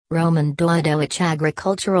Roman Dawidowicz.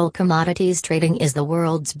 Agricultural commodities trading is the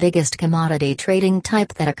world's biggest commodity trading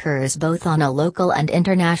type that occurs both on a local and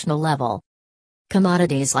international level.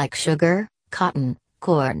 Commodities like sugar, cotton,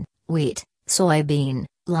 corn, wheat, soybean,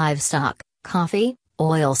 livestock, coffee,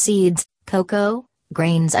 oil seeds, cocoa,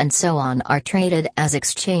 grains and so on are traded as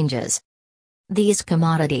exchanges. These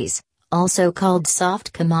commodities, also called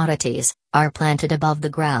soft commodities, are planted above the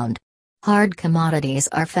ground. Hard commodities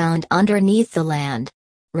are found underneath the land.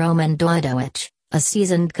 Roman Dawidowicz, a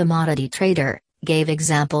seasoned commodity trader, gave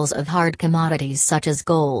examples of hard commodities such as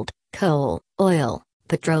gold, coal, oil,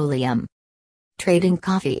 petroleum. Trading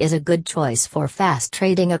coffee is a good choice for fast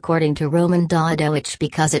trading according to Roman Dawidowicz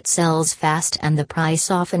because it sells fast and the price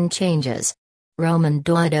often changes. Roman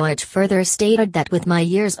Dawidowicz further stated that with my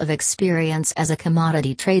years of experience as a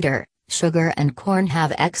commodity trader, sugar and corn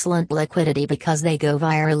have excellent liquidity because they go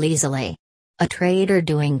viral easily. A trader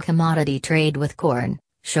doing commodity trade with corn,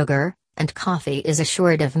 sugar, and coffee is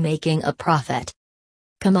assured of making a profit.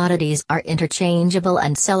 Commodities are interchangeable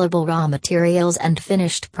and sellable raw materials and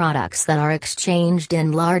finished products that are exchanged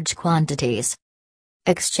in large quantities.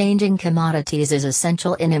 Exchanging commodities is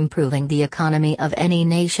essential in improving the economy of any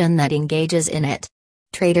nation that engages in it.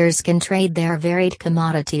 Traders can trade their varied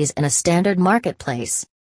commodities in a standard marketplace.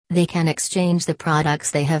 They can exchange the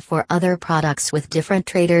products they have for other products with different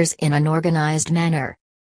traders in an organized manner.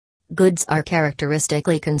 Goods are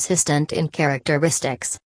characteristically consistent in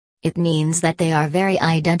characteristics. It means that they are very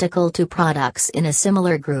identical to products in a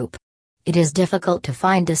similar group. It is difficult to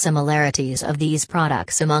find dissimilarities of these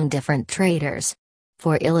products among different traders.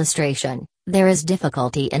 For illustration, there is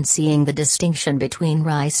difficulty in seeing the distinction between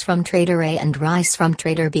rice from trader A and rice from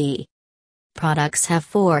trader B. Products have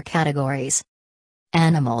 4 categories.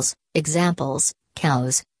 Animals, examples,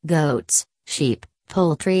 cows, goats, sheep,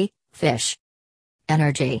 poultry, fish.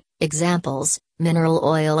 Energy, examples, mineral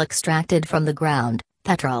oil extracted from the ground,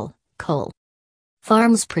 petrol, coal.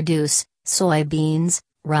 Farms produce soybeans,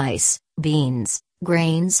 rice, beans,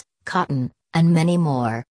 grains, cotton, and many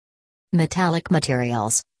more. Metallic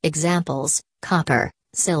materials, examples, copper,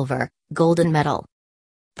 silver, gold and metal.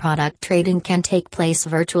 Product trading can take place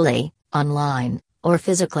virtually, online, or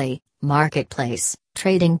physically, marketplace,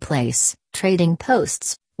 trading place, trading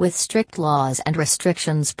posts, with strict laws and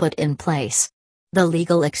restrictions put in place. The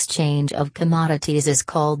legal exchange of commodities is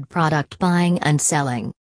called product buying and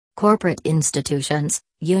selling. Corporate institutions,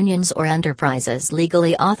 unions or enterprises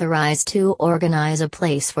legally authorized to organize a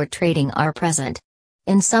place for trading are present.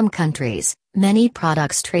 In some countries, many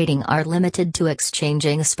products trading are limited to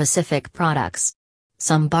exchanging specific products.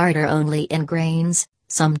 Some barter only in grains,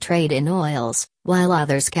 some trade in oils, while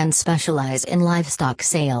others can specialize in livestock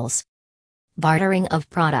sales. Bartering of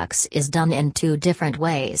products is done in 2 different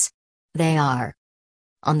ways. They are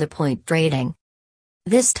on-the-point trading.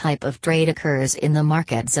 This type of trade occurs in the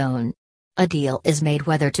market zone. A deal is made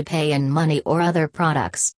whether to pay in money or other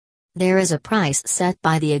products. There is a price set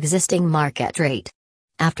by the existing market rate.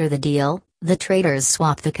 After the deal, the traders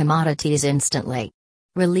swap the commodities instantly.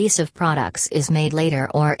 Release of products is made later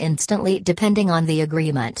or instantly depending on the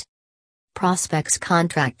agreement. Prospects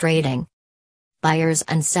contract trading. Buyers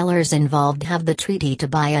and sellers involved have the treaty to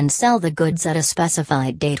buy and sell the goods at a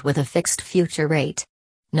specified date with a fixed future rate.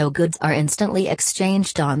 No goods are instantly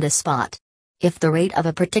exchanged on the spot. If the rate of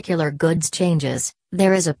a particular goods changes,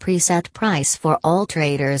 there is a preset price for all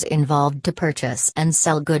traders involved to purchase and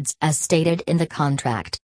sell goods as stated in the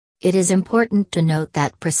contract. It is important to note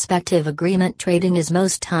that prospective agreement trading is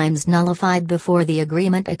most times nullified before the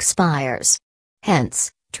agreement expires.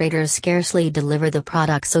 Hence, traders scarcely deliver the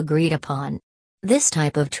products agreed upon. This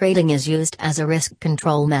type of trading is used as a risk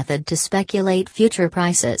control method to speculate future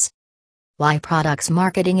prices. Why products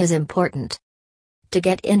marketing is important. To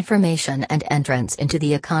get information and entrance into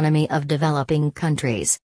the economy of developing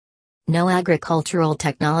countries. Know agricultural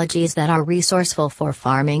technologies that are resourceful for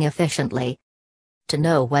farming efficiently. To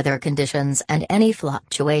know weather conditions and any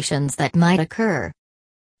fluctuations that might occur.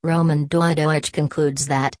 Roman Dawidowicz concludes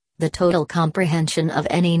that the total comprehension of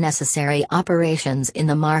any necessary operations in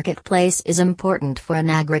the marketplace is important for an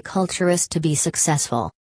agriculturist to be successful.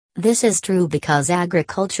 This is true because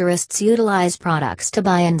agriculturists utilize products to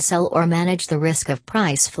buy and sell or manage the risk of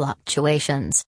price fluctuations.